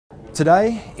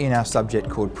Today, in our subject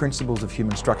called Principles of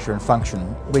Human Structure and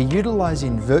Function, we're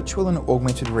utilising virtual and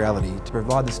augmented reality to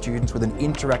provide the students with an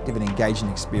interactive and engaging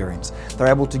experience. They're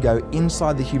able to go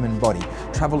inside the human body,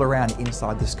 travel around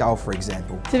inside the skull, for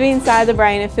example. To be inside the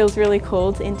brain, it feels really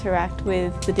cool to interact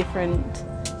with the different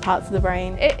parts of the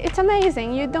brain. It's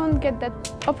amazing. You don't get that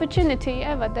opportunity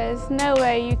ever. There's no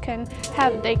way you can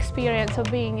have the experience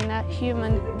of being in a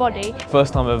human body.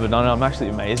 First time I've ever done it, I'm actually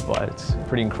amazed by it. It's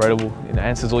pretty incredible. It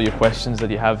answers all your questions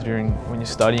that you have when you're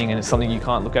studying, and it's something you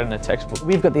can't look at in a textbook.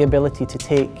 We've got the ability to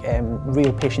take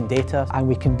real patient data, and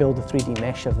we can build a 3D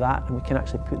mesh of that, and we can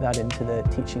actually put that into the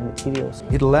teaching materials.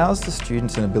 It allows the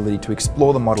students an ability to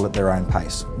explore the model at their own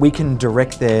pace. We can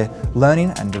direct their learning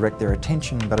and direct their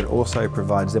attention, but it also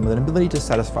provides them with an ability to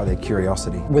satisfy their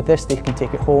curiosity. With this, they can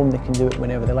take it home, they can do it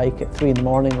whenever they like, at 3 in the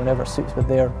morning, whenever it suits with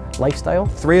their lifestyle.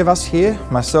 3 of us here,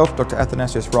 myself, Dr.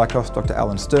 Athanasios Rikos, Dr.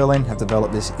 Alan Sterling, have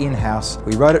developed this in-house.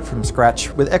 We wrote it from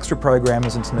scratch with extra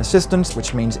programmers and some assistants,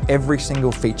 which means every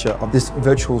single feature of this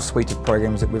virtual suite of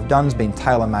programs that we've done has been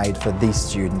tailor-made for these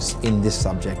students in this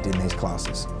subject in these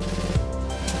classes.